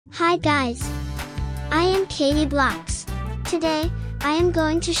Hi guys, I am Catieblox. Today, I am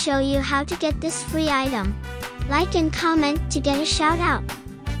going to show you how to get this free item. Like and comment to get a shout out.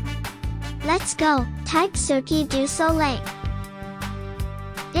 Let's go. Type Cirque du Soleil.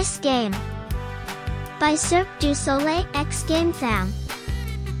 This game. By Cirque du Soleil X Game Fam.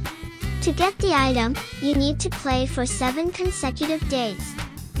 To get the item, you need to play for 7 consecutive days.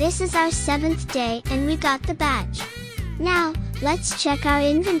 This is our 7th day and we got the badge. Now, let's check our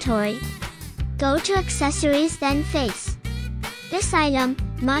inventory. Go to Accessories then Face. This item,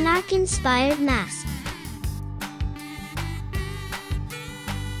 Monarch Inspired Mask.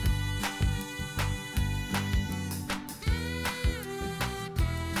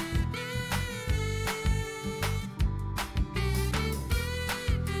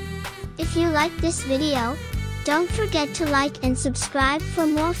 If you like this video, don't forget to like and subscribe for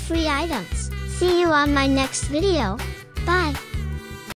more free items. See you on my next video.